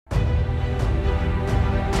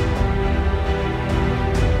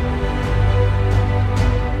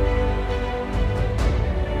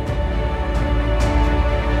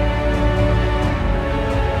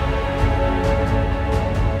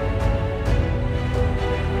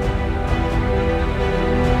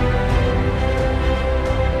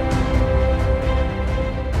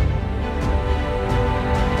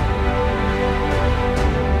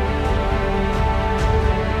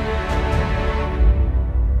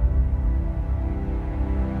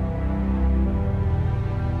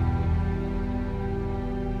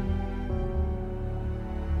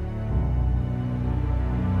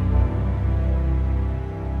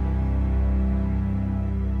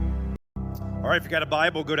All right, if you got a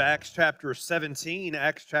Bible, go to Acts chapter 17.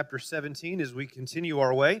 Acts chapter 17 as we continue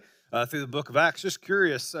our way through the book of Acts. Just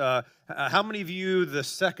curious, how many of you, the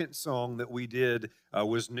second song that we did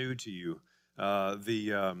was new to you?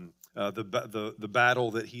 The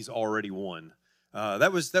battle that he's already won.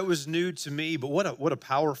 That was new to me, but what a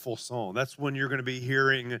powerful song. That's one you're going to be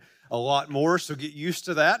hearing a lot more, so get used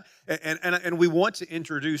to that. And we want to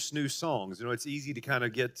introduce new songs. You know, it's easy to kind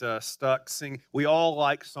of get stuck singing. We all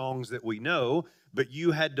like songs that we know, but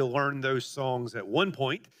you had to learn those songs at one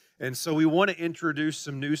point. And so we want to introduce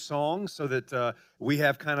some new songs so that we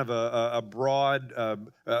have kind of a broad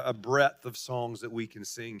a breadth of songs that we can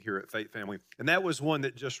sing here at Faith Family. And that was one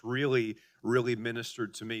that just really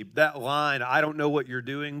ministered to me. That line, I don't know what you're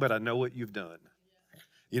doing, but I know what you've done.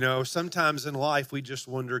 You know, sometimes in life we just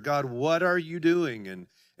wonder, God, what are you doing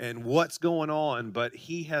and what's going on? But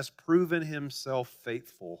he has proven himself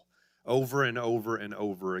faithful over and over and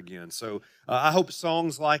over again. So I hope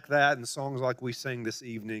songs like that and songs like we sang this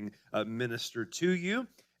evening minister to you.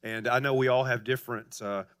 And I know we all have different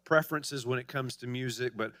preferences when it comes to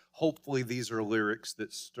music, but hopefully these are lyrics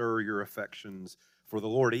that stir your affections for the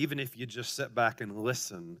Lord, even if you just sit back and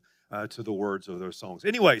listen to the words of those songs.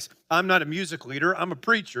 Anyways, I'm not a music leader, I'm a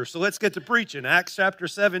preacher, so let's get to preaching. Acts chapter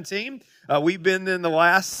 17, we've been in the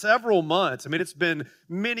last several months. I mean, it's been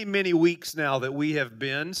many weeks now that we have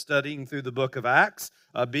been studying through the book of Acts,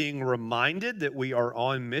 being reminded that we are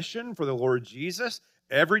on mission for the Lord Jesus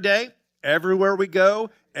every day, everywhere we go,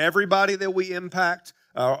 everybody that we impact,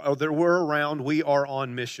 that we're around, we are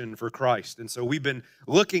on mission for Christ. And so we've been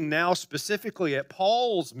looking now specifically at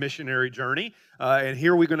Paul's missionary journey, and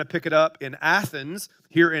here we're going to pick it up in Athens,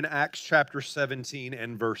 here in Acts chapter 17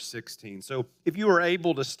 and verse 16. So if you are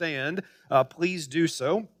able to stand, please do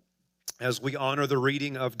so as we honor the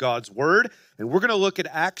reading of God's Word. And we're going to look at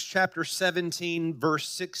Acts chapter 17, verse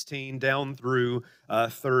 16 down through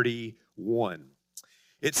 31.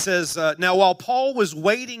 It says, Now while Paul was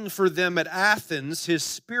waiting for them at Athens, his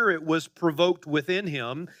spirit was provoked within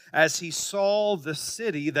him as he saw the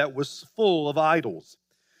city that was full of idols.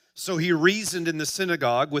 So he reasoned in the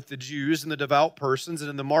synagogue with the Jews and the devout persons and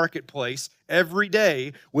in the marketplace every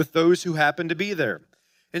day with those who happened to be there.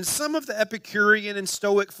 And some of the Epicurean and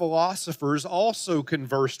Stoic philosophers also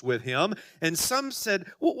conversed with him, and some said,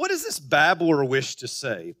 well, what does this babbler wish to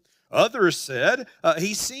say? Others said,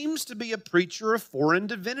 he seems to be a preacher of foreign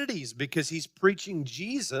divinities because he's preaching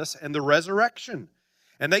Jesus and the resurrection.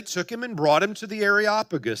 And they took him and brought him to the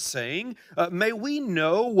Areopagus, saying, may we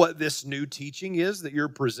know what this new teaching is that you're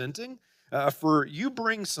presenting? For you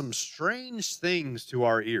bring some strange things to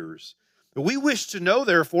our ears. We wish to know,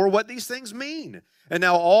 therefore, what these things mean. And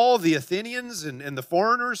now all the Athenians and the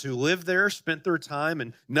foreigners who lived there spent their time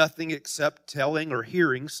in nothing except telling or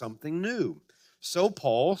hearing something new. So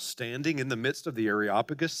Paul, standing in the midst of the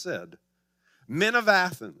Areopagus, said, Men of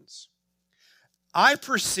Athens, I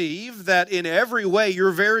perceive that in every way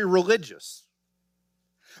you're very religious.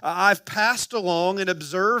 I've passed along and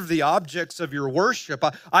observed the objects of your worship.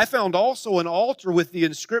 I found also an altar with the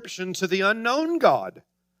inscription to the unknown God.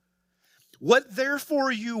 What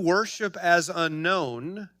therefore you worship as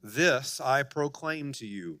unknown, this I proclaim to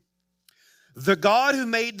you. The God who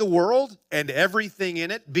made the world and everything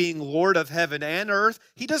in it, being Lord of heaven and earth,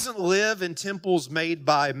 he doesn't live in temples made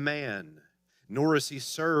by man, nor is he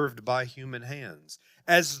served by human hands,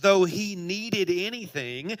 as though he needed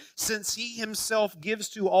anything, since he himself gives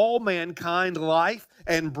to all mankind life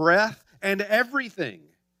and breath and everything.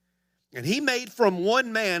 And he made from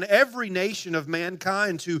one man every nation of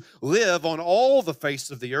mankind to live on all the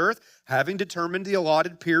face of the earth, having determined the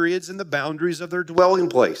allotted periods and the boundaries of their dwelling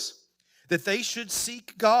place, that they should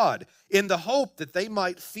seek God in the hope that they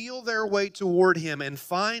might feel their way toward him and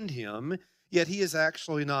find him, yet he is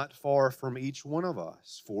actually not far from each one of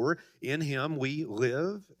us. For in him we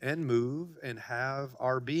live and move and have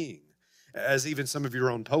our being. As even some of your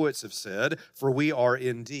own poets have said, for we are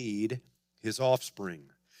indeed his offspring.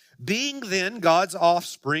 Being then God's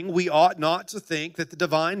offspring, we ought not to think that the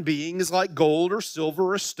divine being is like gold or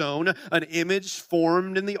silver or stone, an image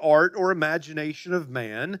formed in the art or imagination of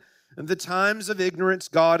man. In the times of ignorance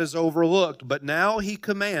God has overlooked, but now he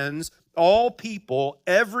commands all people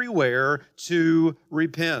everywhere to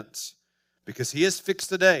repent, because he has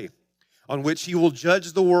fixed a day on which he will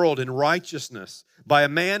judge the world in righteousness by a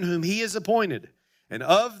man whom he has appointed. And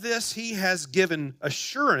of this he has given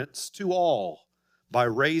assurance to all by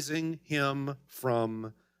raising him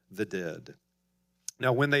from the dead.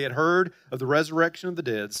 Now when they had heard of the resurrection of the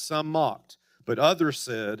dead, some mocked, but others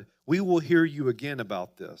said, we will hear you again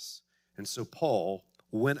about this. And so Paul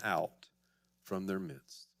went out from their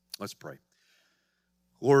midst. Let's pray.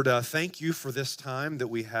 Lord, thank you for this time that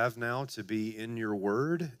we have now to be in your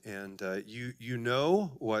word. And you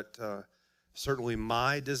know what certainly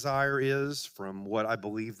my desire is from what I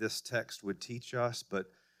believe this text would teach us. But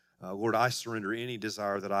Lord, I surrender any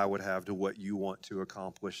desire that I would have to what you want to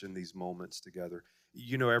accomplish in these moments together.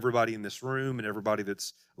 You know everybody in this room and everybody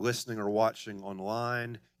that's listening or watching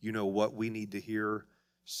online. You know what we need to hear.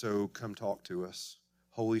 So come talk to us.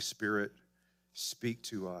 Holy Spirit, speak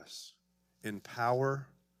to us. Empower,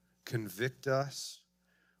 convict us,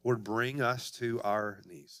 Lord, bring us to our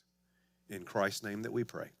knees. In Christ's name that we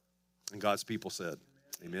pray. And God's people said,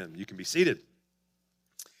 amen. You can be seated.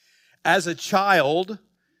 As a child,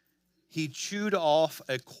 he chewed off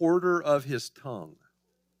a quarter of his tongue,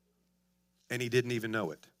 and he didn't even know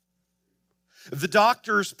it. The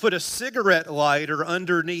doctors put a cigarette lighter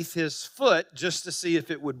underneath his foot just to see if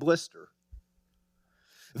it would blister.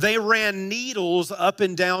 They ran needles up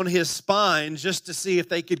and down his spine just to see if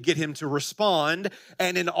they could get him to respond.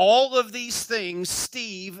 And in all of these things,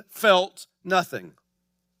 Steve felt nothing.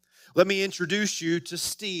 Let me introduce you to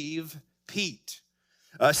Steve Peat.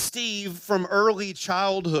 Steve, from early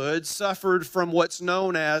childhood, suffered from what's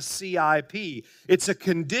known as CIP. It's a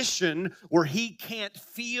condition where he can't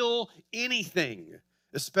feel anything,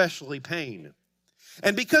 especially pain.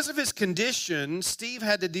 And because of his condition, Steve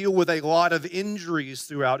had to deal with a lot of injuries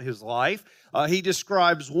throughout his life. He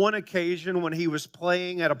describes one occasion when he was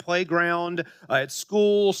playing at a playground at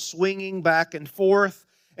school, swinging back and forth,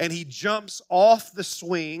 and he jumps off the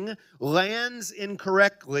swing, lands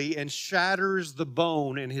incorrectly, and shatters the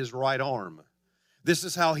bone in his right arm. This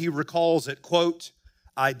is how he recalls it, quote,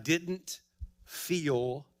 "I didn't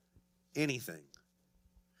feel anything,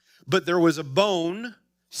 but there was a bone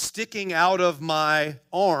sticking out of my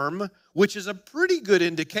arm, which is a pretty good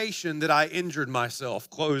indication that I injured myself,"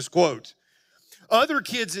 close quote. Other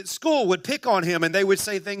kids at school would pick on him and they would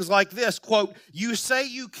say things like this, quote, "You say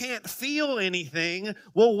you can't feel anything,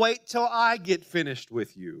 well, wait till I get finished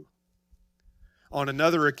with you." On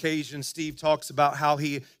another occasion, Steve talks about how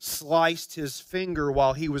he sliced his finger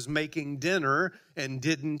while he was making dinner and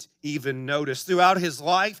didn't even notice. Throughout his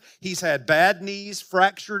life, he's had bad knees,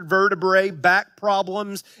 fractured vertebrae, back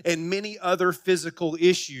problems, and many other physical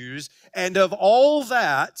issues. And of all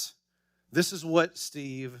that, this is what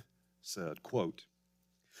Steve said, quote,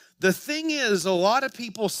 "The thing is, a lot of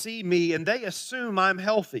people see me and they assume I'm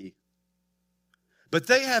healthy. But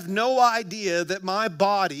they have no idea that my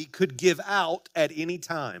body could give out at any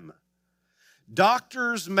time.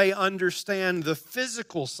 Doctors may understand the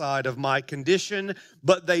physical side of my condition,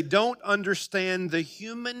 but they don't understand the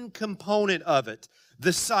human component of it,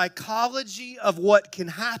 the psychology of what can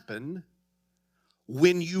happen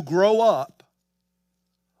when you grow up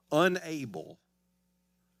unable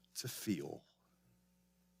to feel."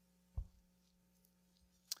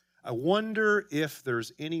 I wonder if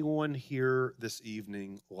there's anyone here this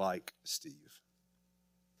evening like Steve.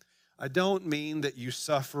 I don't mean that you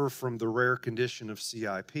suffer from the rare condition of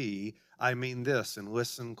CIP. I mean this, and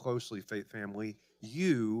listen closely, Faith family.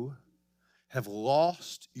 You have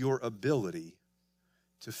lost your ability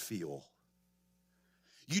to feel.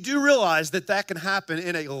 You do realize that that can happen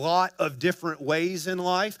in a lot of different ways in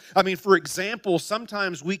life. I mean, for example,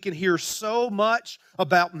 sometimes we can hear so much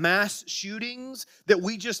about mass shootings that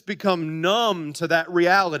we just become numb to that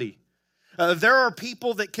reality. There are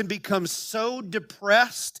people that can become so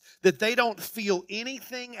depressed that they don't feel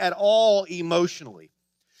anything at all emotionally.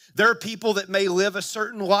 There are people that may live a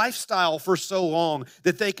certain lifestyle for so long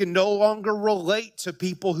that they can no longer relate to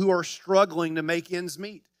people who are struggling to make ends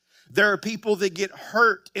meet. There are people that get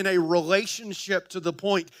hurt in a relationship to the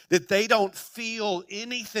point that they don't feel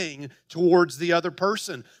anything towards the other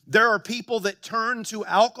person. There are people that turn to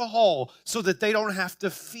alcohol so that they don't have to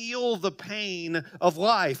feel the pain of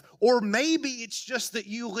life. Or maybe it's just that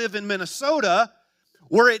you live in Minnesota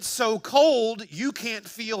where it's so cold you can't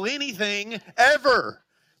feel anything ever.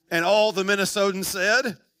 And all the Minnesotans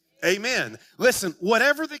said, amen. Listen,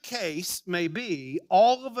 whatever the case may be,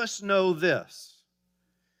 all of us know this.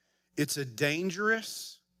 It's a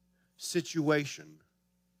dangerous situation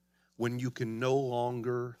when you can no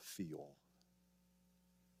longer feel.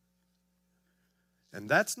 And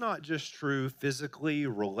that's not just true physically,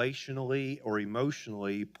 relationally, or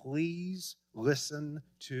emotionally. Please listen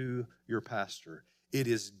to your pastor. It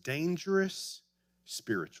is dangerous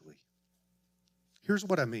spiritually. Here's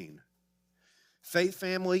what I mean. Faith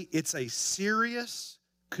family, it's a serious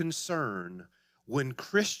concern when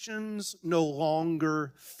Christians no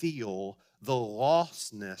longer feel the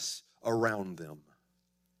lostness around them.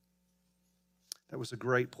 That was a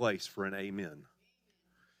great place for an amen.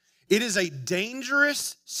 It is a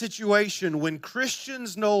dangerous situation when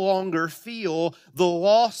Christians no longer feel the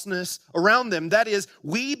lostness around them. That is,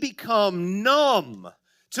 we become numb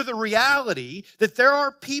to the reality that there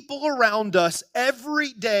are people around us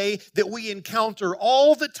every day that we encounter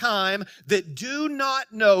all the time that do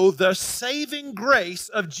not know the saving grace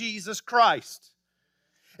of Jesus Christ.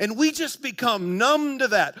 And we just become numb to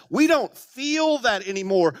that. We don't feel that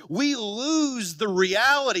anymore. We lose the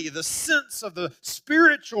reality, the sense of the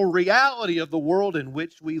spiritual reality of the world in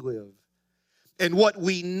which we live. And what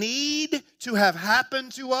we need to have happen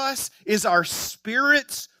to us is our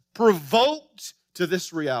spirits provoked to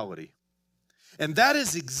this reality. And that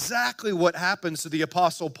is exactly what happens to the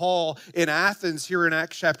Apostle Paul in Athens here in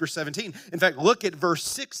Acts chapter 17. In fact, look at verse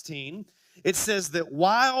 16. It says that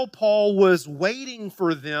while Paul was waiting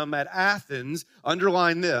for them at Athens,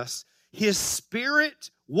 underline this, his spirit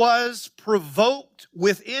was provoked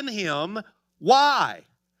within him. Why?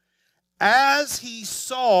 As he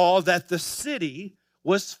saw that the city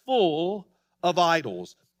was full of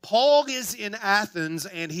idols. Paul is in Athens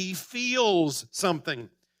and he feels something.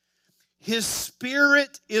 His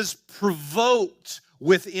spirit is provoked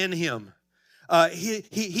within him.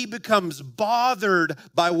 He becomes bothered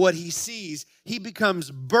by what he sees. He becomes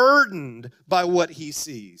burdened by what he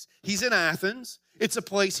sees. He's in Athens. It's a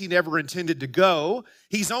place he never intended to go.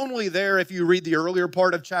 He's only there, if you read the earlier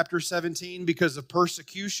part of chapter 17, because of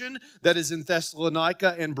persecution that is in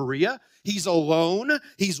Thessalonica and Berea. He's alone.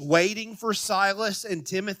 He's waiting for Silas and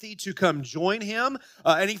Timothy to come join him.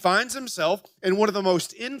 And he finds himself in one of the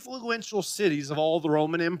most influential cities of all the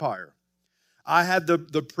Roman Empire. I had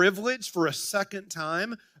the privilege for a second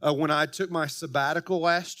time when I took my sabbatical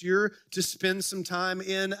last year to spend some time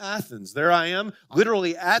in Athens. There I am,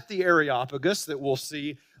 literally at the Areopagus that we'll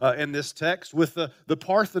see in this text with the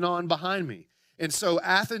Parthenon behind me. And so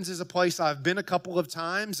Athens is a place I've been a couple of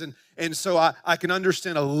times, and so I can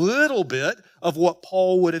understand a little bit of what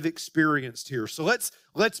Paul would have experienced here. So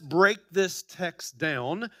let's break this text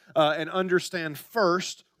down and understand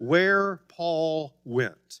first where Paul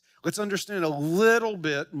went. Let's understand a little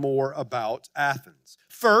bit more about Athens.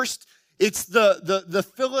 First, it's the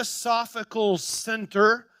philosophical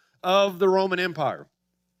center of the Roman Empire.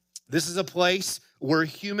 This is a place where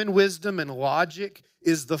human wisdom and logic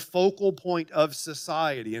is the focal point of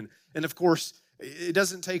society. And of course, it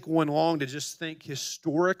doesn't take one long to just think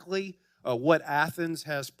historically what Athens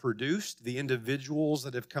has produced, the individuals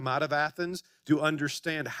that have come out of Athens, to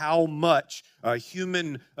understand how much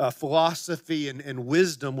human philosophy and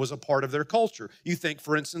wisdom was a part of their culture. You think,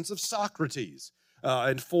 for instance, of Socrates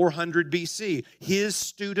in 400 BC, his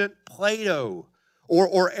student Plato,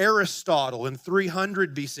 or Aristotle in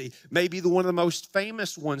 300 BC. Maybe one of the most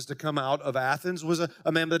famous ones to come out of Athens was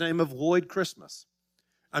a man by the name of Lloyd Christmas.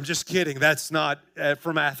 I'm just kidding. That's not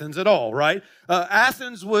from Athens at all, right?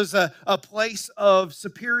 Athens was a place of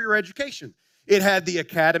superior education. It had the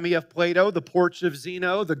Academy of Plato, the Porch of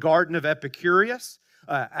Zeno, the Garden of Epicurus.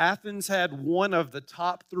 Athens had one of the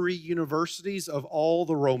top 3 universities of all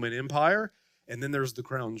the Roman Empire. And then there's the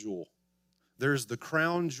crown jewel. There's the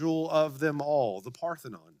crown jewel of them all, the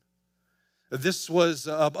Parthenon. This was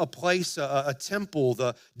a place, a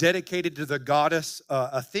temple dedicated to the goddess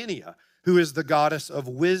Athena, who is the goddess of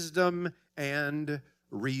wisdom and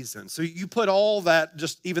reason. So you put all that,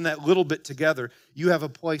 just even that little bit together, you have a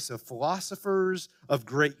place of philosophers, of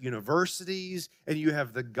great universities, and you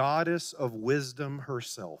have the goddess of wisdom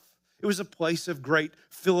herself. It was a place of great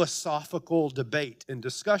philosophical debate and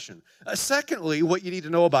discussion. Secondly, what you need to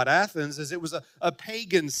know about Athens is it was a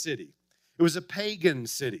pagan city. It was a pagan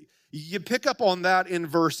city. You pick up on that in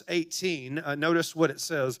verse 18. Notice what it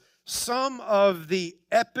says. Some of the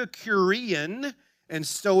Epicurean and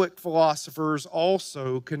Stoic philosophers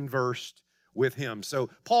also conversed with him. So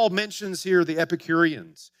Paul mentions here the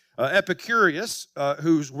Epicureans. Epicurus,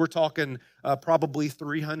 who's we're talking probably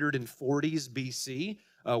 340s BC,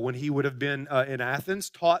 when he would have been in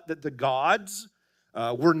Athens, taught that the gods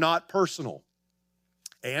were not personal.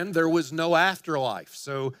 And there was no afterlife.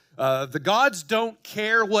 So the gods don't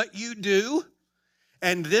care what you do,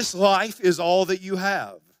 and this life is all that you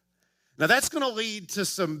have. Now that's going to lead to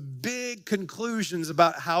some big conclusions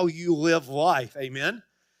about how you live life, amen?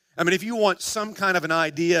 I mean, if you want some kind of an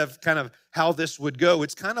idea of kind of how this would go,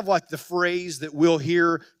 it's kind of like the phrase that we'll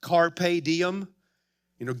hear, carpe diem.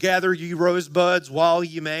 You know, gather ye rosebuds while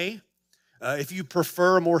ye may. If you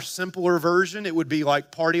prefer a more simpler version, it would be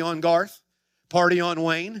like party on Garth, party on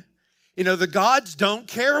Wayne. You know, the gods don't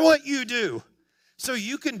care what you do. So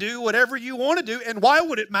you can do whatever you want to do. And why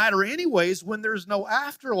would it matter anyways when there's no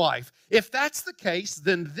afterlife? If that's the case,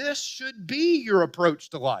 then this should be your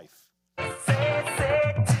approach to life.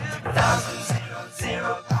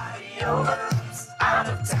 000, party over, it's out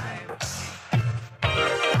of time.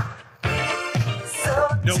 So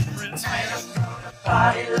No Prince fan.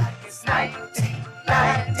 party like it's 1999.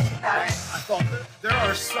 I thought there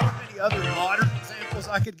are so many other modern examples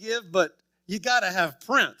I could give, but you got to have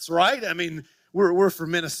Prince, right? I mean, we're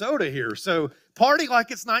from Minnesota here, so party like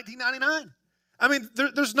it's 1999. I mean,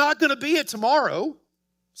 there's not going to be a tomorrow.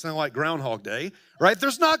 Sound like Groundhog Day, right?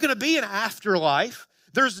 There's not going to be an afterlife.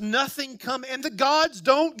 There's nothing coming, and the gods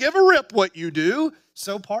don't give a rip what you do,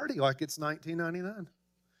 so party like it's 1999.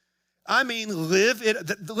 I mean, live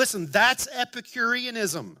it. Listen, that's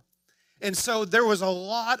Epicureanism. And so there was a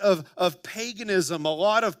lot of paganism, a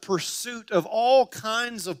lot of pursuit of all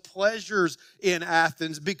kinds of pleasures in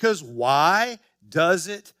Athens, because why does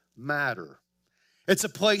it matter? It's a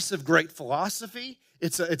place of great philosophy.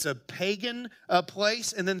 It's a pagan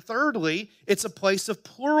place. And then thirdly, it's a place of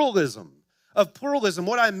pluralism.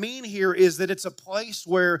 What I mean here is that it's a place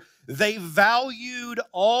where they valued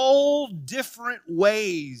all different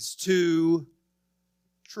ways to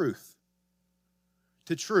truth.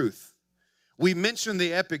 We mentioned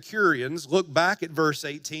the Epicureans. Look back at verse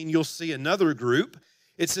 18. You'll see another group.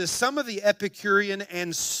 It says, some of the Epicurean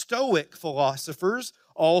and Stoic philosophers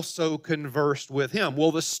also conversed with him.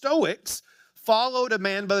 Well, the Stoics followed a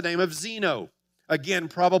man by the name of Zeno. Again,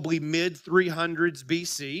 probably mid-300s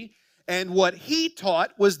BC. And what he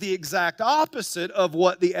taught was the exact opposite of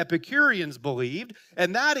what the Epicureans believed.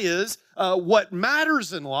 And that is, what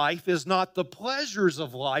matters in life is not the pleasures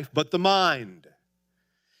of life, but the mind.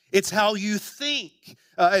 It's how you think.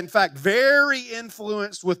 In fact, very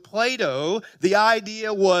influenced with Plato, the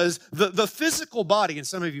idea was the physical body, and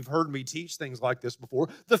some of you have heard me teach things like this before,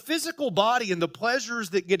 the physical body and the pleasures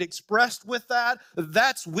that get expressed with that,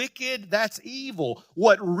 that's wicked, that's evil.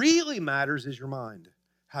 What really matters is your mind,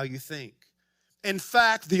 how you think. In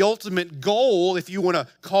fact, the ultimate goal, if you want to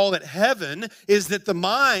call it heaven, is that the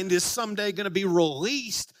mind is someday going to be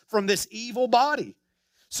released from this evil body.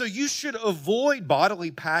 So you should avoid bodily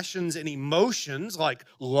passions and emotions like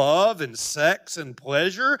love and sex and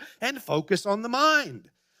pleasure and focus on the mind.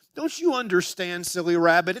 Don't you understand, silly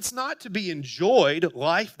rabbit? It's not to be enjoyed,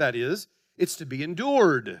 life that is, it's to be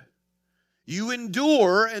endured. You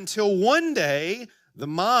endure until one day the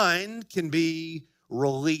mind can be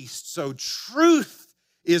released. So truth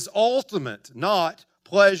is ultimate, not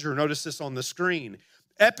pleasure. Notice this on the screen.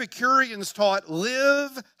 Epicureans taught,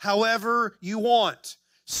 live however you want.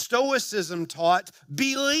 Stoicism taught,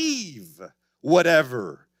 believe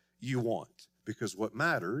whatever you want, because what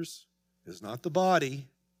matters is not the body,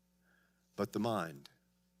 but the mind.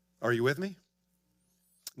 Are you with me?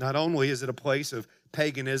 Not only is it a place of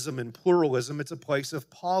paganism and pluralism, it's a place of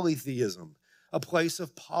polytheism.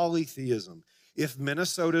 If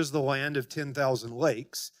Minnesota is the land of 10,000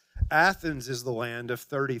 lakes, Athens is the land of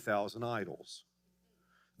 30,000 idols.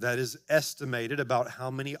 That is estimated about how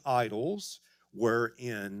many idols were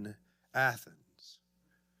in Athens.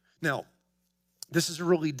 Now, this is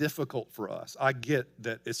really difficult for us. I get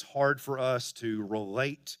that it's hard for us to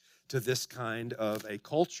relate to this kind of a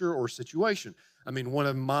culture or situation. I mean, one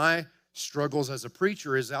of my struggles as a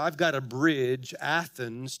preacher is I've got to bridge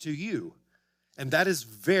Athens to you. And that is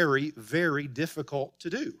very, very difficult to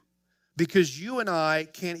do, because you and I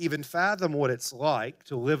can't even fathom what it's like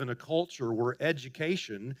to live in a culture where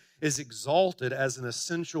education is exalted as an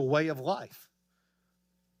essential way of life.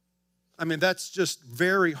 I mean, that's just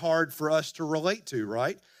very hard for us to relate to,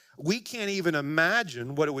 right? We can't even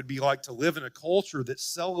imagine what it would be like to live in a culture that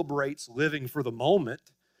celebrates living for the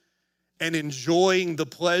moment and enjoying the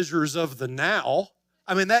pleasures of the now.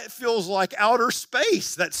 I mean, that feels like outer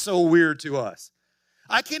space. That's so weird to us.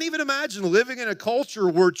 I can't even imagine living in a culture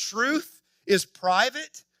where truth is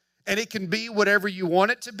private and it can be whatever you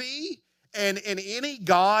want it to be. And any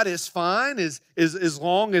God is fine as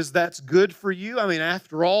long as that's good for you. I mean,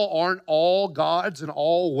 after all, aren't all gods in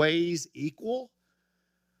all ways equal?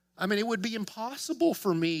 I mean, it would be impossible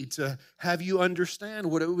for me to have you understand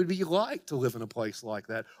what it would be like to live in a place like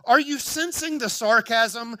that. Are you sensing the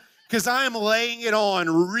sarcasm? Because I am laying it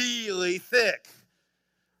on really thick.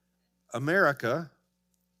 America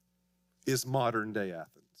is modern day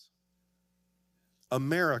Athens.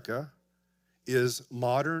 America is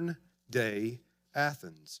modern day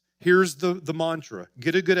Athens. Here's the mantra: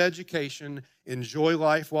 get a good education, enjoy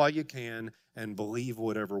life while you can, and believe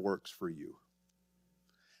whatever works for you.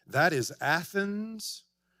 That is Athens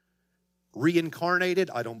reincarnated.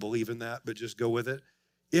 I don't believe in that, but just go with it.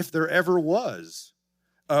 If there ever was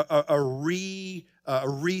a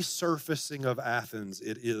resurfacing of Athens,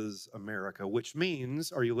 it is America, which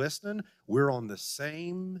means, are you listening? We're on the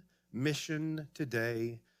same mission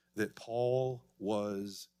today that Paul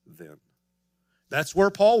was then. That's where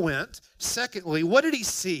Paul went. Secondly, what did he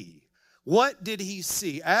see? What did he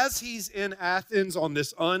see? As he's in Athens on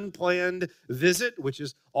this unplanned visit, which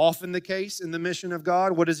is often the case in the mission of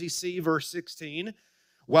God, what does he see? Verse 16.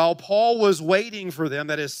 While Paul was waiting for them,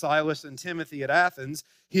 that is Silas and Timothy at Athens,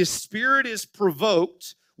 his spirit is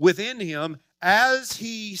provoked within him as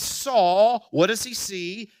he saw, what does he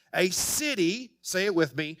see? A city, say it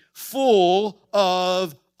with me, full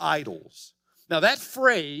of idols. Now that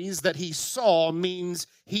phrase that he saw means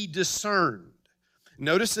he discerned.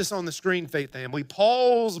 Notice this on the screen, Faith Family.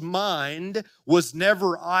 Paul's mind was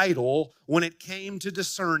never idle when it came to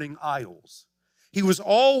discerning idols. He was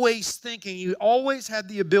always thinking, he always had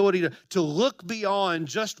the ability to look beyond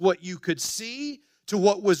just what you could see to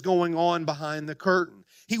what was going on behind the curtain.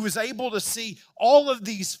 He was able to see all of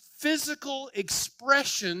these physical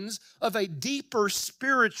expressions of a deeper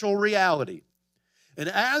spiritual reality. And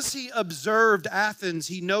as he observed Athens,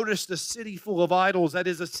 he noticed a city full of idols, that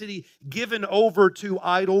is, a city given over to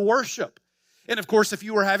idol worship. And of course, if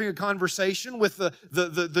you were having a conversation with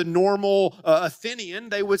the normal Athenian,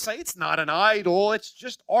 they would say, it's not an idol, it's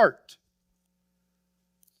just art.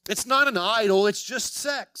 It's not an idol, it's just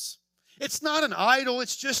sex. It's not an idol,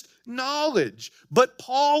 it's just knowledge. But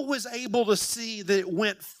Paul was able to see that it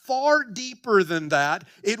went far deeper than that.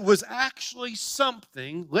 It was actually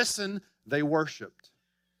something, listen, they worshiped.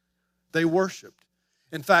 They worshiped.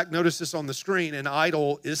 In fact, notice this on the screen, an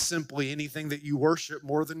idol is simply anything that you worship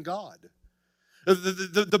more than God.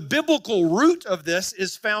 The biblical root of this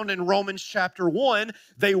is found in Romans chapter 1.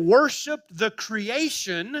 They worshiped the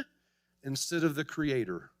creation instead of the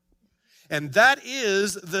Creator. And that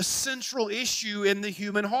is the central issue in the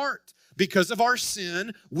human heart. Because of our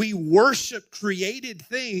sin, we worship created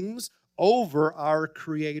things over our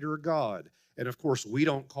Creator God. And of course, we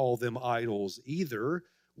don't call them idols either.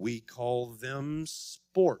 We call them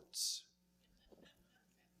sports.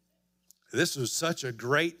 This was such a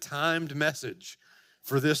great timed message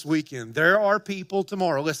for this weekend. There are people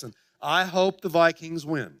tomorrow. Listen, I hope the Vikings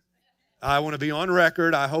win. I want to be on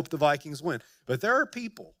record. I hope the Vikings win. But there are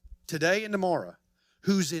people today and tomorrow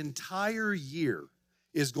whose entire year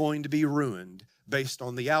is going to be ruined based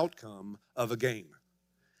on the outcome of a game.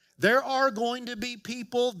 There are going to be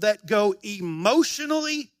people that go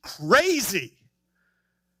emotionally crazy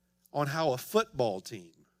on how a football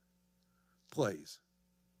team plays.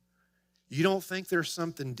 You don't think there's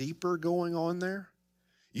something deeper going on there?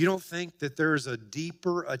 You don't think that there's a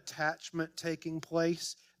deeper attachment taking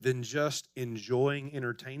place than just enjoying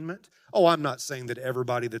entertainment? Oh, I'm not saying that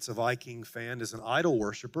everybody that's a Viking fan is an idol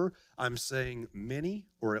worshiper. I'm saying many,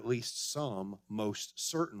 or at least some, most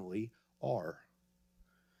certainly are.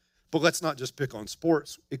 But let's not just pick on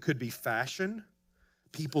sports. It could be fashion.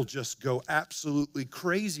 People just go absolutely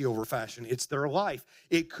crazy over fashion. It's their life.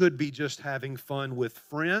 It could be just having fun with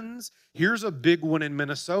friends. Here's a big one in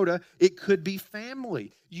Minnesota. It could be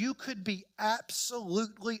family. You could be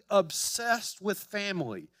absolutely obsessed with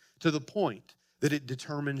family to the point that it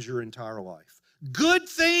determines your entire life. Good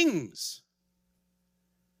things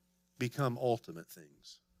become ultimate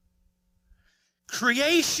things.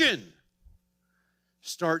 Creation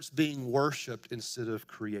starts being worshiped instead of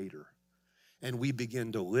Creator. And we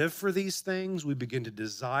begin to live for these things. We begin to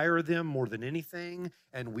desire them more than anything.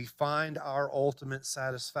 And we find our ultimate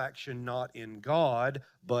satisfaction not in God,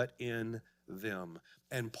 but in them.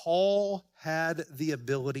 And Paul had the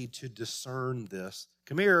ability to discern this.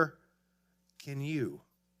 Come here. Can you?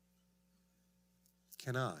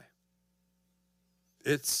 Can I?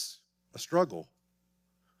 It's a struggle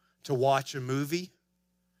to watch a movie,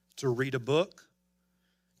 to read a book,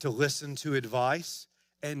 to listen to advice,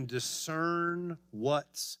 and discern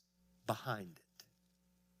what's behind it.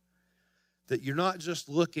 That you're not just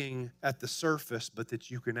looking at the surface, but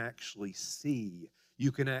that you can actually see.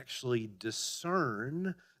 You can actually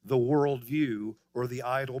discern the worldview or the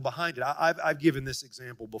idol behind it. I've given this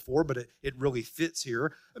example before, but it really fits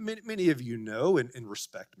here. Many of you know and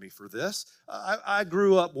respect me for this. I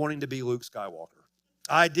grew up wanting to be Luke Skywalker.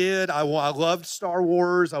 I did. I loved Star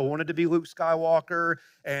Wars. I wanted to be Luke Skywalker.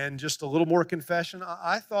 And just a little more confession,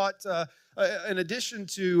 I thought, in addition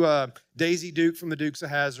to Daisy Duke from the Dukes of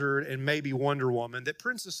Hazzard and maybe Wonder Woman, that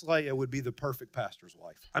Princess Leia would be the perfect pastor's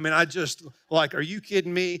wife. I mean, I just, like, are you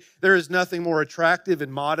kidding me? There is nothing more attractive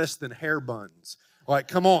and modest than hair buns. Like,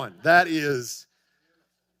 come on. That is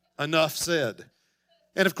enough said.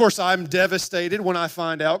 And of course, I'm devastated when I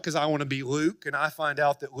find out, because I want to be Luke, and I find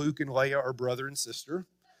out that Luke and Leia are brother and sister.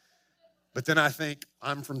 But then I think,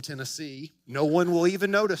 I'm from Tennessee. No one will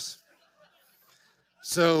even notice.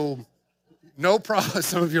 So No problem.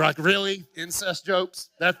 Some of you are like, really? Incest jokes?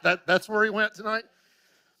 That's where he went tonight?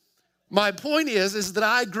 My point is that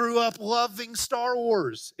I grew up loving Star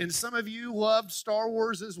Wars, and some of you loved Star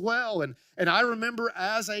Wars as well. And I remember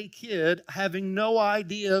as a kid having no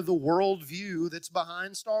idea the worldview that's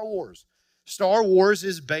behind Star Wars. Star Wars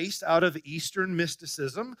is based out of Eastern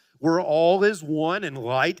mysticism, where all is one and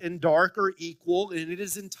light and dark are equal, and it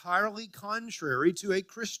is entirely contrary to a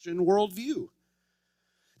Christian worldview.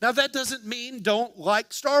 Now, that doesn't mean don't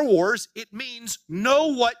like Star Wars. It means know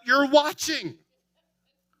what you're watching.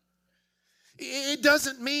 It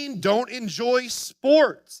doesn't mean don't enjoy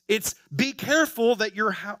sports. It's be careful that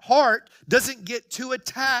your heart doesn't get too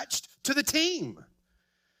attached to the team.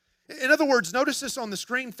 In other words, notice this on the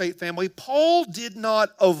screen, Faith Family. Paul did not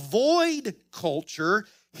avoid culture.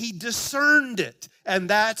 He discerned it. And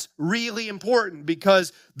that's really important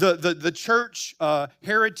because the church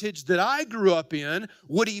heritage that I grew up in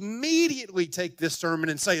would immediately take this sermon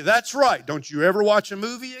and say, that's right. Don't you ever watch a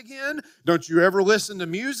movie again? Don't you ever listen to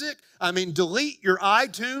music? I mean, delete your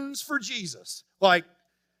iTunes for Jesus. Like,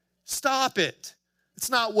 stop it. It's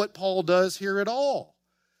not what Paul does here at all.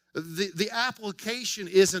 The application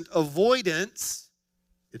isn't avoidance,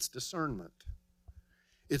 it's discernment.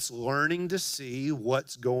 It's learning to see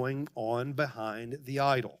what's going on behind the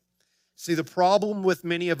idol. See, the problem with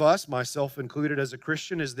many of us, myself included as a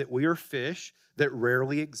Christian, is that we are fish that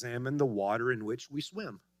rarely examine the water in which we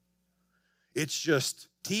swim. It's just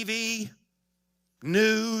TV,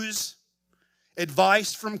 news,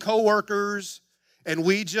 advice from coworkers, and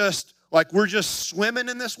we're just swimming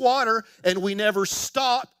in this water, and we never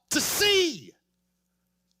stop to see.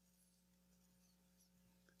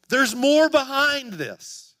 There's more behind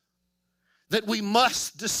this that we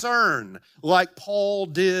must discern, like Paul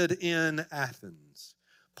did in Athens.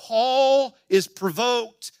 Paul is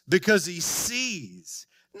provoked because he sees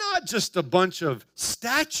not just a bunch of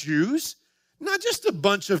statues, not just a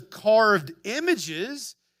bunch of carved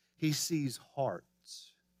images, he sees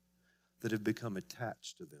hearts that have become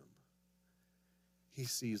attached to them. He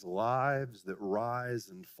sees lives that rise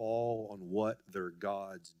and fall on what their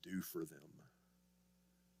gods do for them.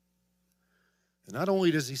 And not only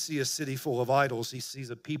does he see a city full of idols, he sees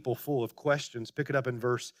a people full of questions. Pick it up in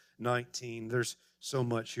verse 19. There's so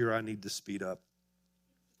much here I need to speed up.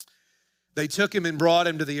 They took him and brought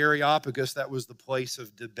him to the Areopagus, that was the place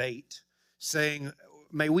of debate, saying,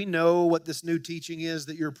 may we know what this new teaching is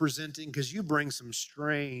that you're presenting? Because you bring some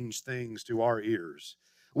strange things to our ears.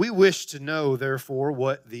 We wish to know, therefore,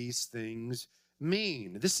 what these things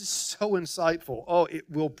mean. This is so insightful. Oh, it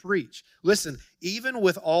will preach. Listen, even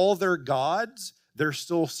with all their gods, they're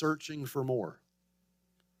still searching for more.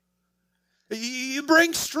 You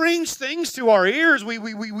bring strange things to our ears.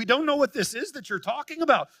 We don't know what this is that you're talking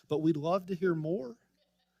about, but we'd love to hear more.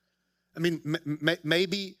 I mean,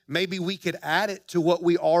 maybe we could add it to what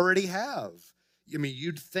we already have. I mean,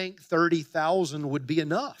 you'd think 30,000 would be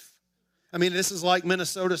enough. I mean, this is like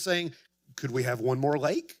Minnesota saying, could we have one more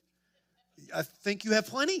lake? I think you have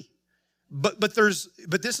plenty. But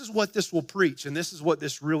this is what this will preach, and this is what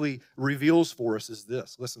this really reveals for us is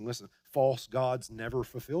this. Listen. False gods never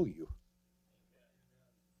fulfill you.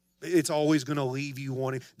 It's always going to leave you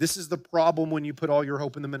wanting. This is the problem when you put all your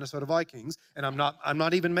hope in the Minnesota Vikings, and I'm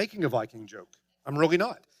not even making a Viking joke. I'm really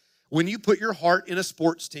not. When you put your heart in a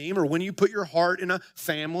sports team, or when you put your heart in a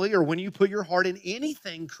family, or when you put your heart in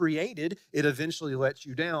anything created, it eventually lets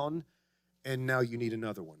you down, and now you need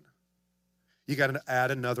another one. You got to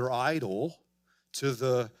add another idol to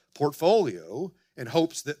the portfolio in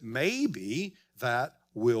hopes that maybe that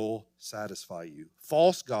will satisfy you.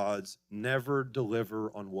 False gods never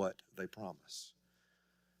deliver on what they promise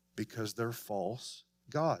because they're false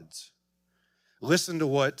gods. Listen to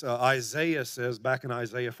what Isaiah says back in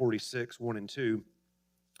Isaiah 46, 1 and 2.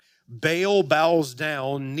 Baal bows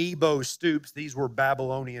down, Nebo stoops. These were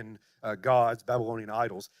Babylonian gods, Babylonian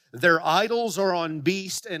idols. Their idols are on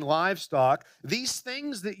beast and livestock. These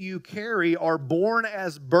things that you carry are borne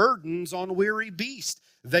as burdens on weary beast.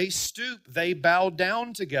 They stoop, they bow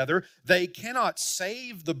down together. They cannot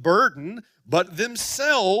save the burden, but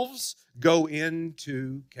themselves go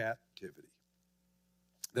into captivity.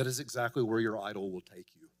 That is exactly where your idol will take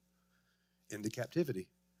you, into captivity,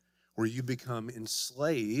 where you become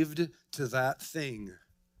enslaved to that thing.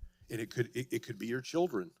 And it could be your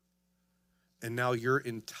children. And now your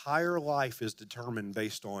entire life is determined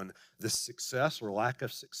based on the success or lack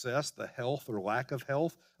of success, the health or lack of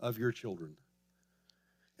health of your children.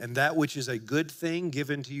 And that which is a good thing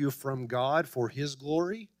given to you from God for His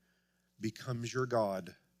glory becomes your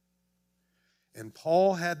God. And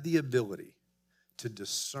Paul had the ability to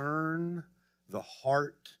discern the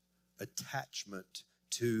heart attachment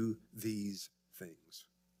to these things.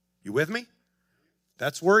 You with me?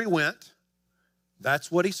 That's where he went.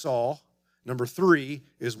 That's what he saw. Number 3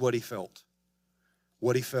 is what he felt.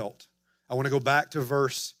 What he felt. I want to go back to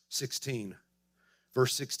verse 16.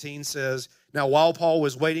 Verse 16 says, "Now while Paul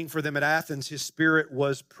was waiting for them at Athens, his spirit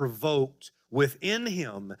was provoked within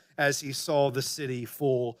him as he saw the city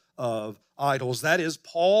full of idols." That is,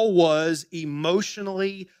 Paul was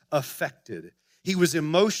emotionally affected. He was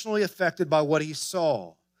emotionally affected by what he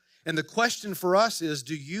saw. And the question for us is,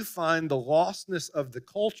 do you find the lostness of the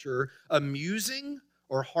culture amusing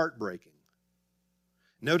or heartbreaking?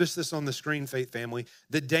 Notice this on the screen, Faith Family.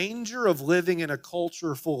 The danger of living in a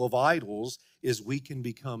culture full of idols is we can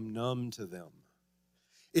become numb to them.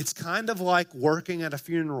 It's kind of like working at a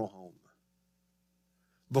funeral home.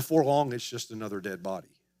 Before long, it's just another dead body.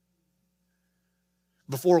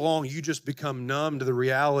 Before long, you just become numb to the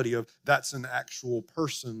reality of that's an actual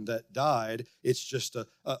person that died. It's just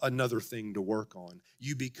another thing to work on.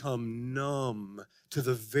 You become numb to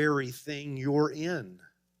the very thing you're in.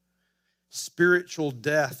 Spiritual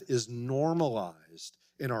death is normalized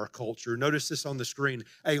in our culture. Notice this on the screen.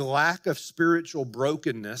 A lack of spiritual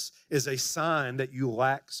brokenness is a sign that you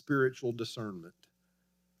lack spiritual discernment.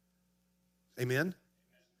 Amen?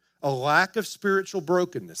 A lack of spiritual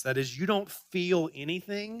brokenness, that is, you don't feel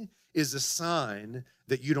anything, is a sign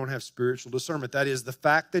that you don't have spiritual discernment. That is, the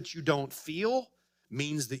fact that you don't feel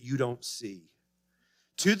means that you don't see.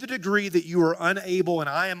 To the degree that you are unable, and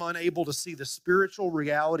I am unable to see the spiritual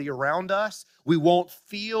reality around us, we won't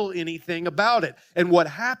feel anything about it. And what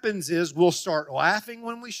happens is we'll start laughing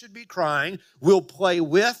when we should be crying, we'll play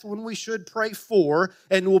with when we should pray for,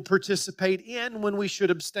 and we'll participate in when we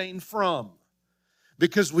should abstain from.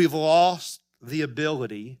 Because we've lost the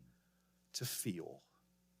ability to feel.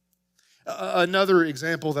 Another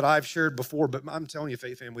example that I've shared before, but I'm telling you,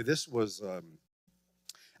 Faith Family, this was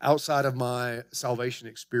outside of my salvation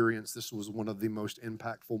experience, this was one of the most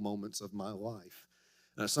impactful moments of my life.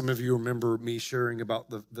 Some of you remember me sharing about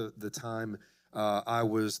the time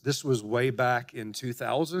this was way back in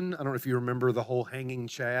 2000. I don't know if you remember the whole hanging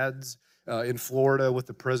chads in Florida with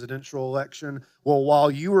the presidential election. Well, while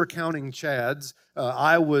you were counting chads,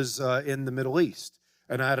 I was in the Middle East.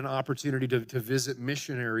 And I had an opportunity to visit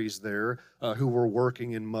missionaries there who were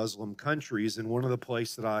working in Muslim countries. And one of the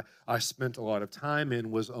places that I spent a lot of time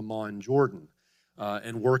in was Amman, Jordan,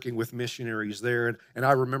 and working with missionaries there. And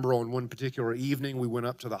I remember on one particular evening, we went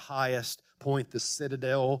up to the highest point, the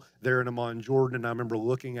Citadel there in Amman, Jordan. And I remember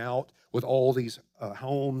looking out with all these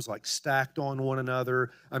homes like stacked on one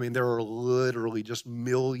another. I mean, there are literally just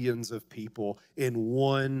millions of people in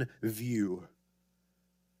one view.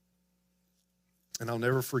 And I'll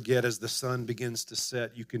never forget, as the sun begins to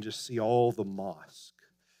set, you can just see all the mosque.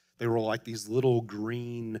 They were like these little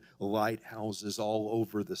green lighthouses all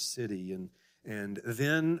over the city. And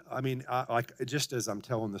then, I mean, like just as I'm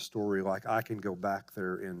telling the story, like I can go back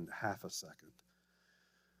there in half a second.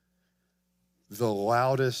 The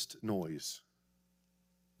loudest noise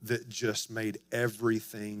that just made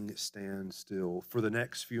everything stand still. For the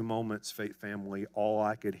next few moments, Faith Family, all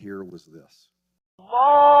I could hear was this.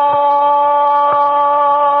 الله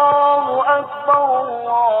أكبر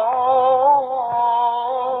الله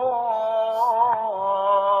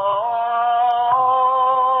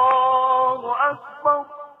أكبر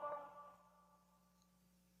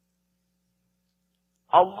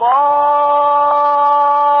الله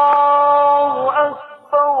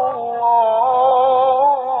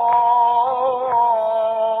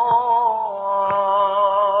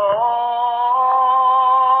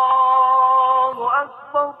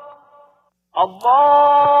أكبر الله أكبر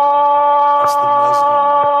That's the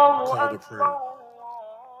Muslim call to prayer.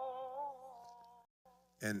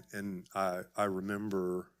 And I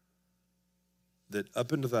remember that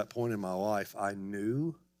up until that point in my life, I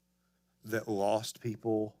knew that lost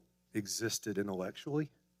people existed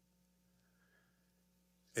intellectually.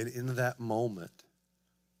 And in that moment,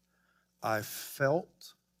 I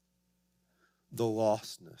felt the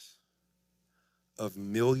lostness of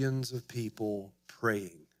millions of people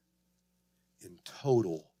praying in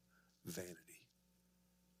total vanity.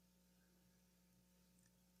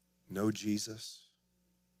 No Jesus,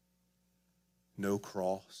 no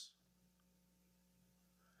cross,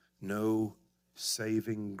 no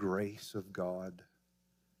saving grace of God,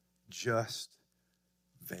 just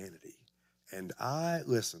vanity. And I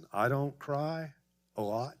don't cry a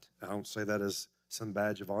lot. I don't say that as some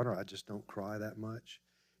badge of honor. I just don't cry that much.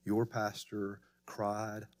 Your pastor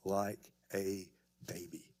cried like a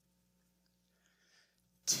baby.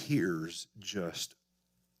 Tears just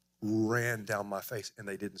ran down my face, and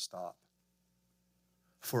they didn't stop.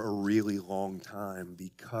 for a really long time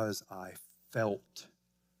because I felt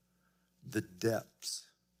the depths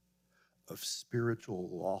of spiritual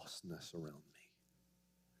lostness around me.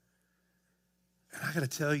 And I got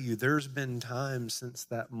to tell you, there's been times since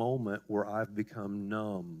that moment where I've become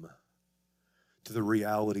numb to the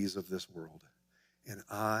realities of this world. And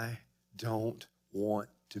I don't want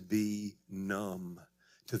to be numb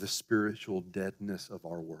to the spiritual deadness of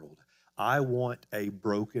our world. I want a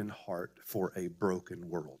broken heart for a broken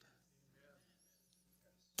world.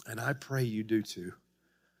 And I pray you do too.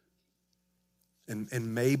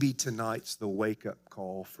 And maybe tonight's the wake-up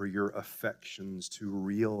call for your affections to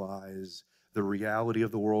realize the reality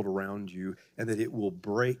of the world around you, and that it will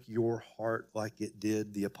break your heart like it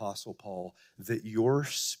did the Apostle Paul, that your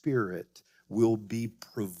spirit will be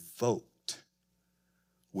provoked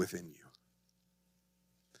within you.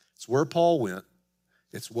 It's where Paul went.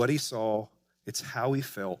 It's what he saw. It's how he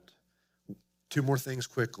felt. Two more things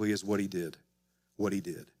quickly is what he did. What he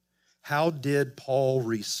did. How did Paul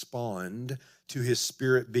respond to his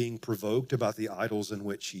spirit being provoked about the idols in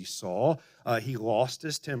which he saw? He lost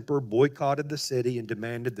his temper, boycotted the city, and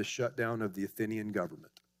demanded the shutdown of the Athenian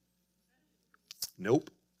government. Nope.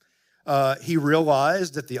 He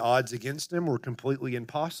realized that the odds against him were completely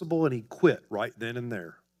impossible, and he quit right then and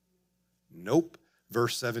there. Nope.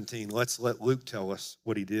 Verse 17. Let's let Luke tell us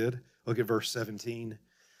what he did. Look at verse 17.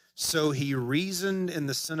 So he reasoned in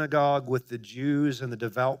the synagogue with the Jews and the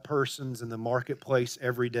devout persons in the marketplace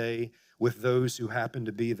every day with those who happened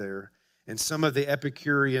to be there. And some of the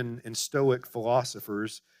Epicurean and Stoic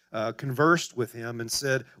philosophers conversed with him and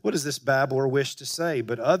said, "What does this babbler wish to say?"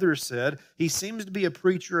 But others said, "He seems to be a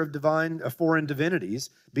preacher of foreign divinities,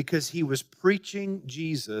 because he was preaching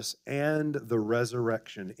Jesus and the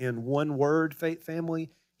resurrection." In one word, faith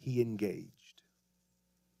family, he engaged.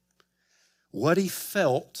 What he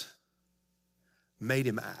felt made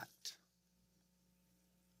him act.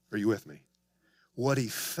 Are you with me? What he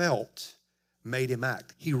felt made him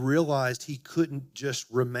act. He realized he couldn't just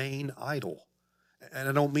remain idle. And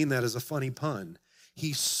I don't mean that as a funny pun.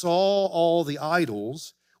 He saw all the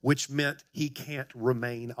idols, which meant he can't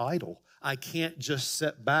remain idle. I can't just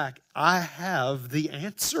sit back. I have the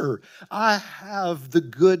answer. I have the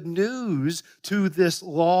good news to this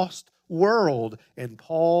lost world. And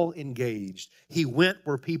Paul engaged. He went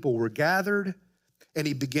where people were gathered, and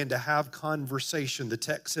he began to have conversation. The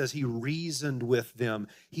text says he reasoned with them.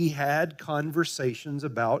 He had conversations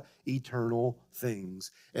about eternal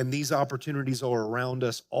things. And these opportunities are around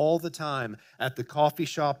us all the time, at the coffee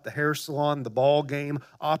shop, the hair salon, the ball game,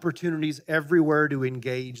 opportunities everywhere to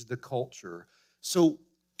engage the culture. So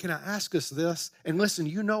can I ask us this? And listen,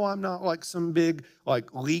 you know I'm not like some big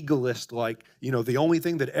legalist, the only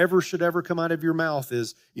thing that should ever come out of your mouth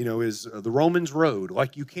is the Romans Road.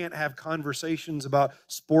 Like, you can't have conversations about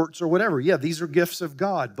sports or whatever. Yeah, these are gifts of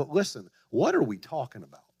God. But listen, what are we talking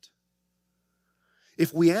about?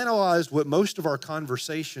 If we analyzed what most of our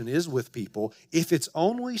conversation is with people, if it's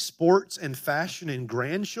only sports and fashion and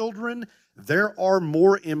grandchildren, there are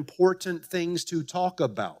more important things to talk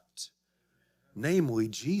about. Namely,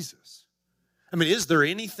 Jesus. I mean, is there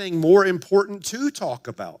anything more important to talk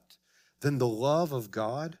about than the love of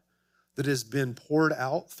God that has been poured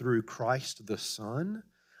out through Christ the Son?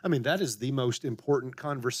 I mean, that is the most important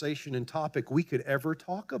conversation and topic we could ever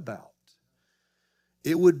talk about.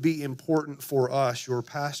 It would be important for us, your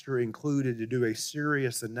pastor included, to do a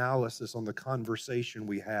serious analysis on the conversation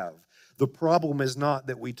we have. The problem is not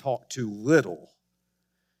that we talk too little.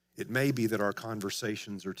 It may be that our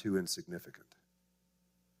conversations are too insignificant.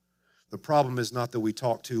 The problem is not that we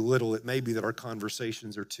talk too little. It may be that our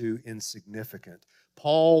conversations are too insignificant.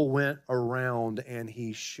 Paul went around and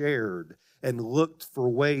he shared and looked for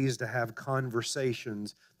ways to have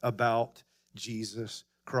conversations about Jesus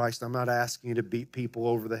Christ. I'm not asking you to beat people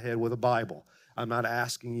over the head with a Bible. I'm not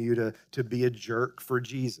asking you to be a jerk for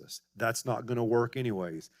Jesus. That's not going to work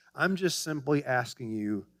anyways. I'm just simply asking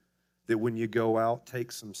you that when you go out,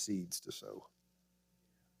 take some seeds to sow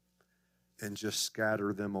and just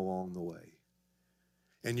scatter them along the way.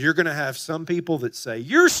 And you're going to have some people that say,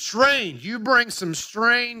 "You're strange. You bring some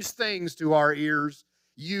strange things to our ears,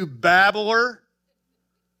 you babbler."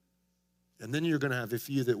 And then you're going to have a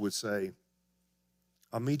few that would say,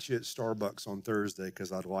 "I'll meet you at Starbucks on Thursday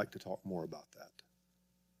because I'd like to talk more about that."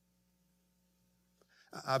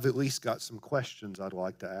 I've at least got some questions I'd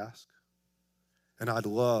like to ask, and I'd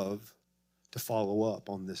love to follow up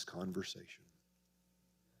on this conversation.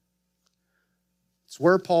 It's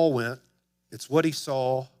where Paul went. It's what he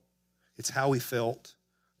saw. It's how he felt.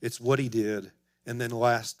 It's what he did. And then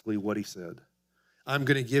lastly, what he said. I'm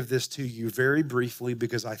going to give this to you very briefly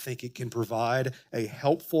because I think it can provide a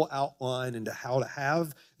helpful outline into how to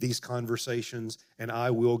have these conversations, and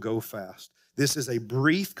I will go fast. This is a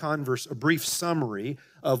brief summary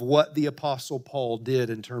of what the Apostle Paul did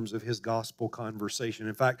in terms of his gospel conversation.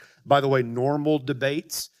 In fact, by the way, normal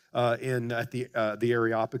debates at the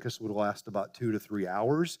Areopagus would last about 2 to 3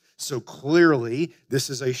 hours. So clearly, this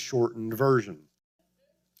is a shortened version.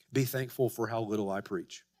 Be thankful for how little I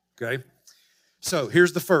preach, okay? So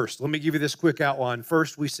here's the first. Let me give you this quick outline.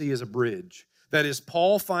 First, we see is a bridge. That is,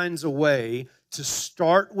 Paul finds a way to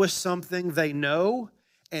start with something they know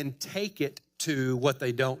and take it to what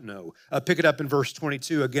they don't know. Pick it up in verse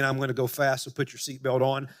 22. Again, I'm going to go fast, so put your seatbelt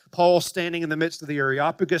on. Paul, standing in the midst of the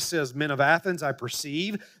Areopagus, says, "Men of Athens, I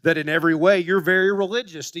perceive that in every way you're very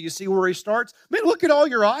religious." Do you see where he starts? Man, look at all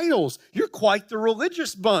your idols. You're quite the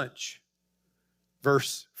religious bunch.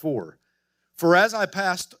 Verse 4. "For as I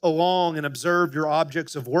passed along and observed your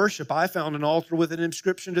objects of worship, I found an altar with an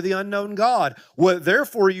inscription to the unknown God. What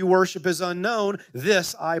therefore you worship is unknown,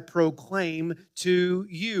 this I proclaim to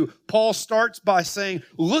you." Paul starts by saying,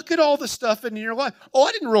 look at all the stuff in your life. Oh,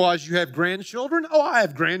 I didn't realize you have grandchildren. Oh, I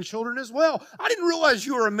have grandchildren as well. I didn't realize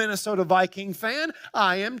you were a Minnesota Viking fan.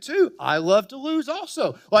 I am too. I love to lose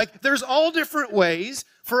also. Like, there's all different ways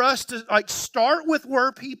for us to start with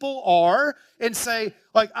where people are and say,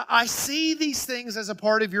 I see these things as a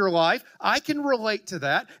part of your life. I can relate to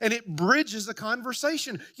that, and it bridges the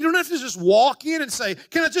conversation. You don't have to just walk in and say,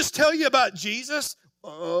 "Can I just tell you about Jesus?"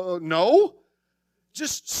 No.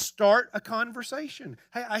 Just start a conversation.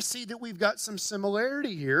 Hey, I see that we've got some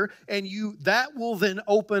similarity here, and that will then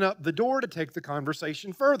open up the door to take the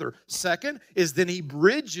conversation further. Second is then he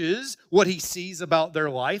bridges what he sees about their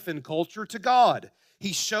life and culture to God.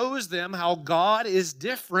 He shows them how God is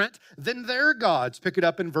different than their gods. Pick it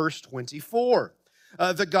up in verse 24.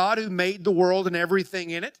 The God who made the world and everything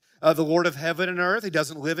in it, the Lord of heaven and earth. He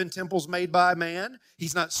doesn't live in temples made by man.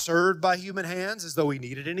 He's not served by human hands as though he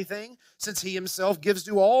needed anything, since he himself gives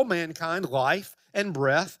to all mankind life and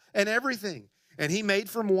breath and everything. And he made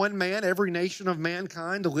from one man every nation of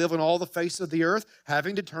mankind to live on all the face of the earth,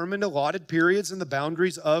 having determined allotted periods and the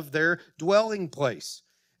boundaries of their dwelling place.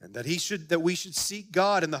 And that we should seek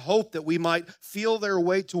God in the hope that we might feel their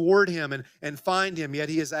way toward him and find him, yet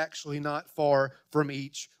he is actually not far from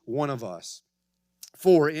each one of us.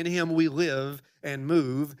 For in him we live and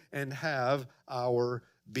move and have our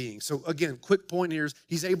being. So again, quick point here is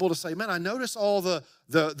he's able to say, man, I notice all the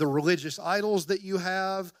religious idols that you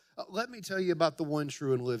have. Let me tell you about the one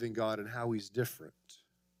true and living God and how he's different.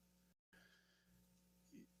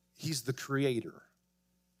 He's the creator.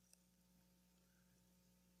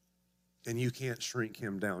 And you can't shrink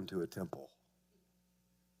him down to a temple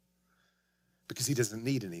because he doesn't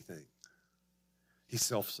need anything. He's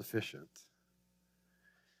self-sufficient.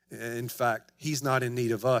 In fact, he's not in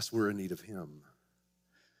need of us, we're in need of him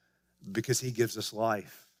because he gives us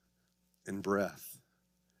life and breath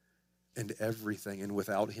and everything, and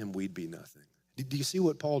without him, we'd be nothing. Do you see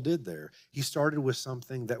what Paul did there? He started with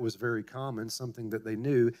something that was very common, something that they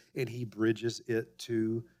knew, and he bridges it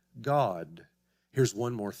to God. Here's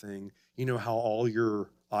one more thing. You know how all your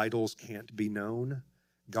idols can't be known?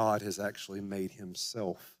 God has actually made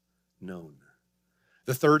himself known.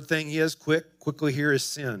 The third thing he has quickly here is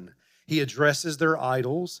sin. He addresses their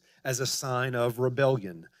idols as a sign of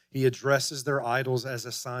rebellion. He addresses their idols as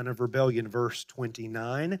a sign of rebellion. Verse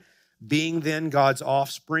 29, "Being then God's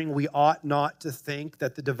offspring, we ought not to think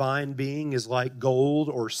that the divine being is like gold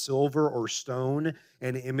or silver or stone,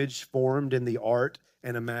 an image formed in the art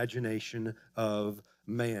and imagination of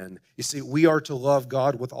man." You see, we are to love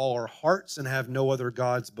God with all our hearts and have no other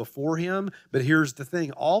gods before him. But here's the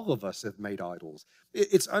thing, all of us have made idols.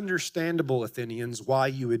 It's understandable, Athenians, why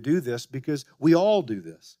you would do this, because we all do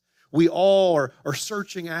this. We all are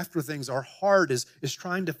searching after things. Our heart is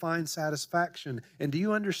trying to find satisfaction. And do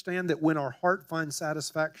you understand that when our heart finds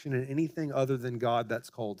satisfaction in anything other than God, that's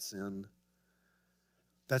called sin?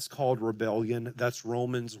 That's called rebellion. That's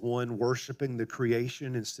Romans 1, worshiping the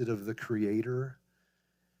creation instead of the creator.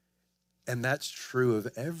 And that's true of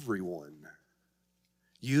everyone.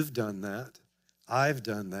 You've done that. I've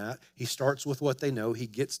done that. He starts with what they know. He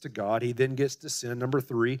gets to God. He then gets to sin. Number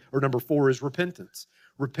 4 is repentance.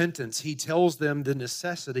 Repentance. He tells them the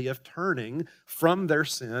necessity of turning from their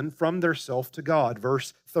sin, from their self to God.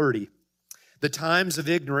 Verse 30. "The times of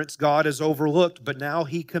ignorance God has overlooked, but now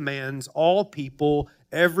he commands all people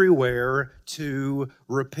everywhere to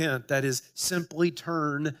repent." That is, simply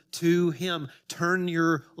turn to him. Turn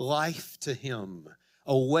your life to him.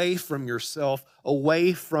 Away from yourself,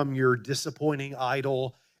 away from your disappointing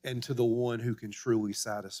idol, and to the one who can truly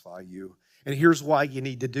satisfy you. And here's why you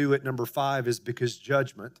need to do it. Number 5 is because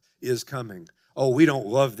judgment is coming. Oh, we don't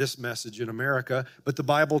love this message in America, but the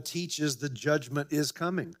Bible teaches the judgment is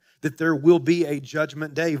coming, that there will be a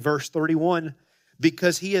judgment day. Verse 31,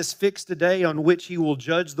 because he has fixed a day on which he will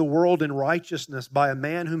judge the world in righteousness by a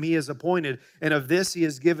man whom he has appointed, and of this he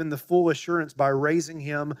has given the full assurance by raising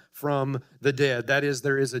him from the dead. That is,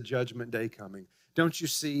 there is a judgment day coming. Don't you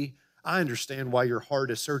see? I understand why your heart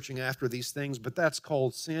is searching after these things, but that's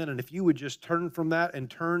called sin. And if you would just turn from that and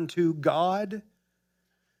turn to God,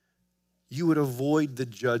 you would avoid the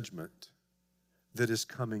judgment that is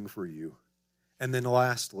coming for you. And then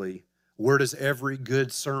lastly, where does every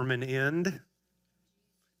good sermon end?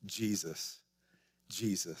 Jesus.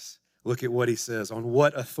 Jesus. Look at what he says. On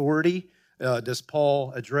what authority does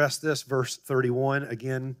Paul address this? Verse 31,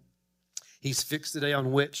 again, he's fixed the day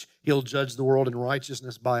on which he'll judge the world in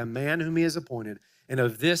righteousness by a man whom he has appointed. And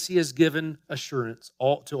of this he has given assurance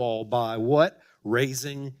to all by what?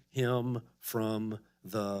 Raising him from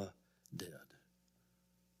the dead.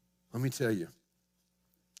 Let me tell you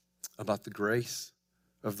about the grace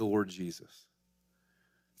of the Lord Jesus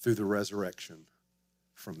through the resurrection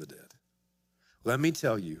from the dead. Let me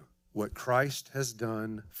tell you what Christ has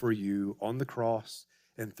done for you on the cross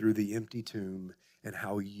and through the empty tomb, and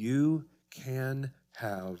how you can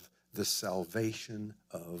have the salvation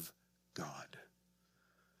of God.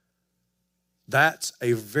 That's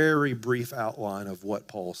a very brief outline of what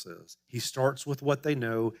Paul says. He starts with what they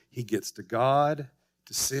know. He gets to God,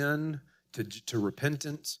 to sin, to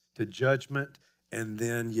repentance, to judgment, and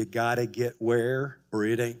then you got to get where, or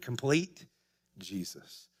it ain't complete?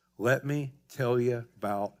 Jesus. Let me tell you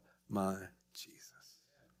about my Jesus.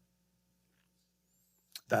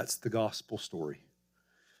 That's the gospel story.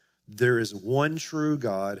 There is one true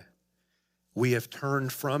God. We have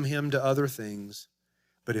turned from him to other things,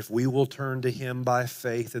 but if we will turn to him by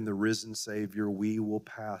faith in the risen Savior, we will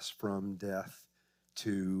pass from death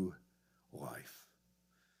to life.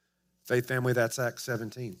 Faith family, that's Acts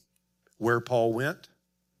 17. Where Paul went,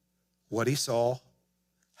 what he saw,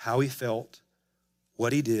 how he felt,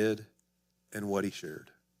 what he did, and what he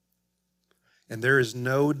shared. And there is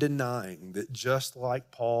no denying that just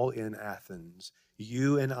like Paul in Athens,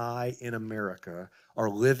 you and I in America are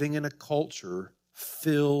living in a culture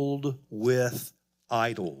filled with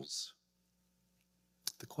idols.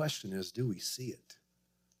 The question is, do we see it?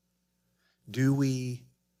 Do we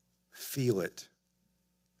feel it?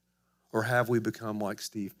 Or have we become like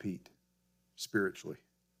Steve Pete spiritually?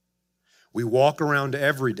 We walk around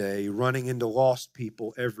every day running into lost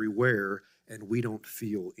people everywhere, and we don't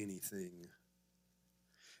feel anything.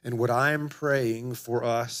 And what I am praying for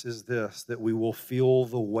us is this, that we will feel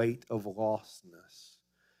the weight of lostness,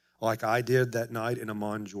 like I did that night in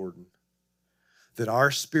Amman, Jordan. That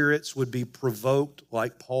our spirits would be provoked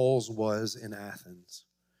like Paul's was in Athens.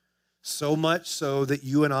 So much so that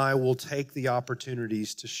you and I will take the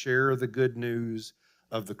opportunities to share the good news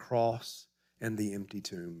of the cross and the empty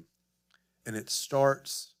tomb. And it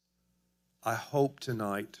starts, I hope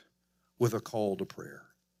tonight, with a call to prayer.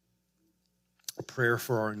 A prayer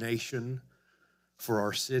for our nation, for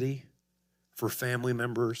our city, for family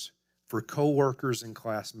members, for co-workers and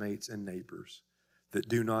classmates and neighbors that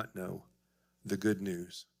do not know the good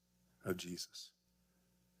news of Jesus.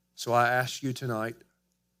 So I ask you tonight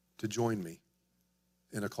to join me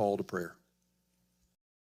in a call to prayer.